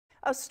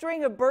A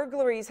string of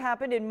burglaries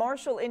happened in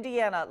Marshall,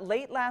 Indiana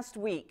late last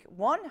week.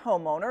 One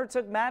homeowner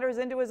took matters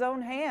into his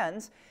own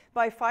hands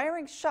by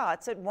firing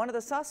shots at one of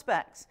the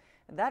suspects.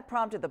 That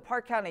prompted the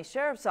Park County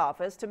Sheriff's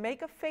Office to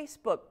make a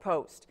Facebook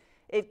post.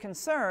 It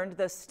concerned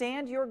the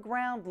Stand Your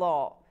Ground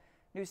law.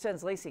 News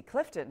 10's Lacey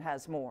Clifton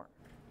has more.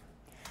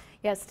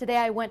 Yes, today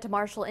I went to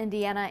Marshall,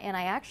 Indiana, and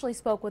I actually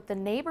spoke with the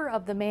neighbor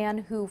of the man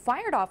who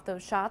fired off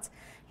those shots.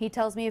 He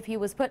tells me if he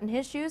was put in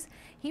his shoes,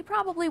 he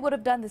probably would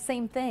have done the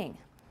same thing.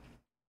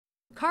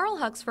 Carl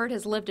Huxford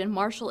has lived in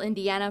Marshall,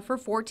 Indiana for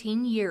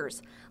 14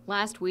 years.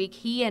 Last week,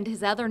 he and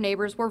his other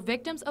neighbors were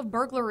victims of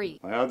burglary.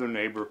 My other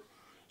neighbor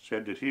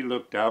said that he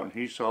looked out and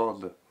he saw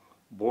the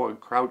boy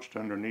crouched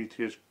underneath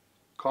his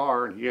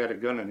car and he had a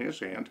gun in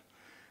his hand.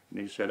 And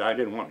he said, I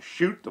didn't want to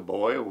shoot the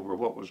boy over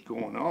what was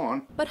going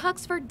on. But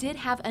Huxford did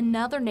have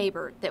another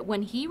neighbor that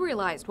when he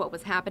realized what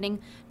was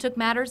happening, took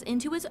matters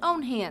into his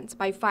own hands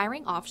by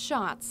firing off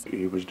shots.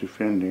 He was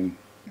defending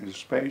his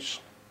space.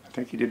 I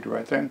think he did the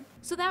right thing.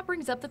 So that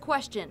brings up the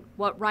question,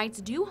 what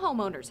rights do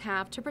homeowners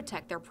have to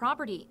protect their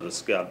property?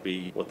 It's got to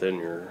be within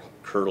your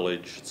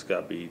curtilage, it's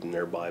got to be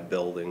nearby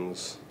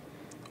buildings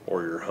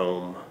or your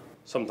home.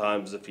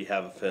 Sometimes if you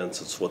have a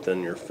fence, it's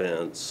within your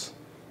fence.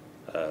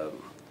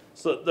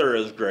 So there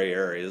is gray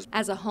areas.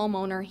 As a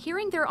homeowner,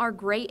 hearing there are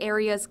gray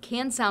areas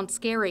can sound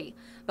scary,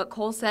 but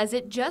Cole says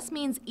it just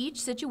means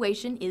each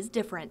situation is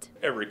different.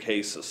 Every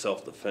case of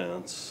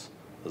self-defense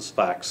is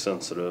fact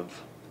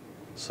sensitive,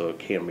 so it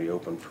can be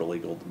open for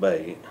legal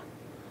debate.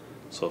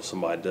 So if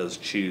somebody does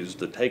choose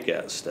to take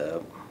that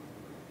step,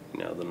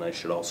 then they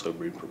should also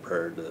be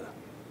prepared to,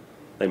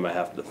 they might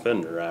have to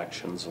defend their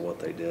actions of what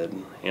they did,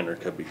 and there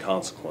could be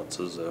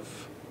consequences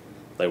if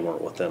they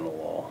weren't within the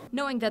law.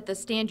 Knowing that the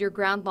Stand Your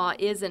Ground law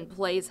is in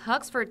place,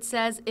 Huxford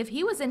says if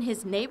he was in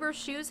his neighbor's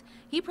shoes,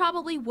 he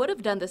probably would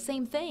have done the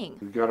same thing.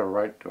 We've got a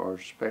right to our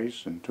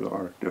space and to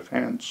our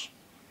defense.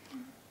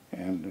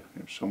 And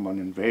if someone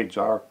invades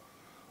our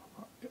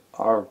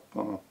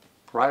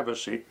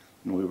privacy,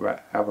 we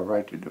have a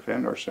right to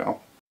defend ourselves.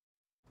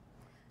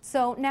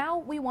 So now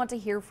we want to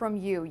hear from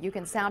you. You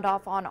can sound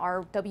off on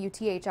our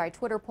WTHI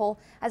Twitter poll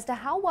as to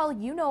how well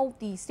you know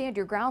the Stand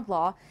Your Ground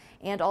law.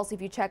 And also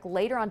if you check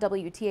later on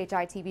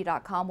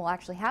WTHI-TV.com, we'll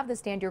actually have the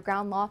Stand Your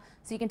Ground law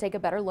so you can take a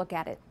better look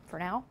at it. For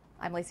now,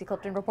 I'm Lacey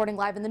Clifton reporting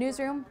live in the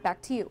newsroom.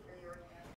 Back to you.